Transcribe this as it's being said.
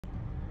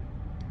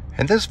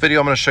In this video,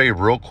 I'm going to show you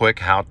real quick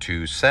how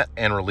to set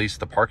and release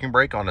the parking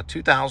brake on a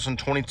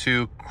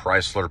 2022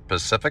 Chrysler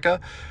Pacifica.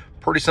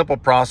 Pretty simple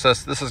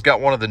process. This has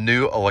got one of the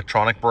new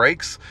electronic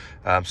brakes.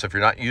 So if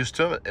you're not used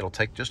to it, it'll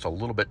take just a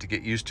little bit to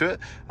get used to it.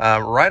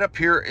 Right up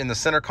here in the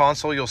center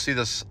console, you'll see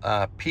this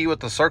P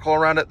with the circle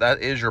around it.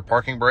 That is your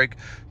parking brake.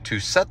 To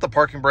set the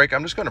parking brake,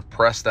 I'm just going to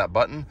press that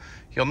button.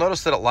 You'll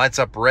notice that it lights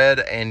up red,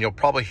 and you'll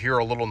probably hear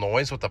a little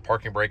noise with the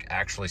parking brake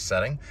actually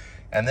setting.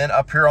 And then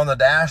up here on the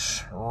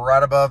dash,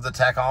 right above the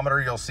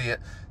tachometer, you'll see it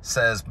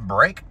says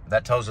brake.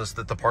 That tells us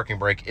that the parking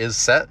brake is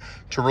set.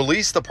 To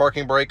release the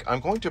parking brake, I'm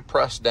going to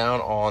press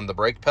down on the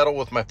brake pedal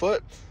with my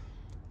foot.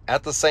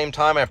 At the same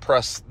time, I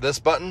press this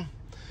button,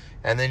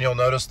 and then you'll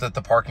notice that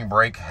the parking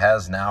brake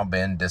has now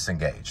been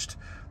disengaged.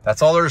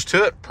 That's all there is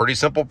to it. Pretty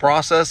simple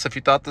process. If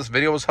you thought this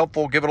video was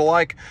helpful, give it a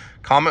like,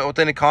 comment with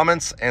any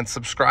comments, and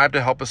subscribe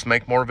to help us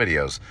make more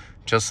videos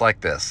just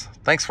like this.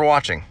 Thanks for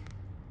watching.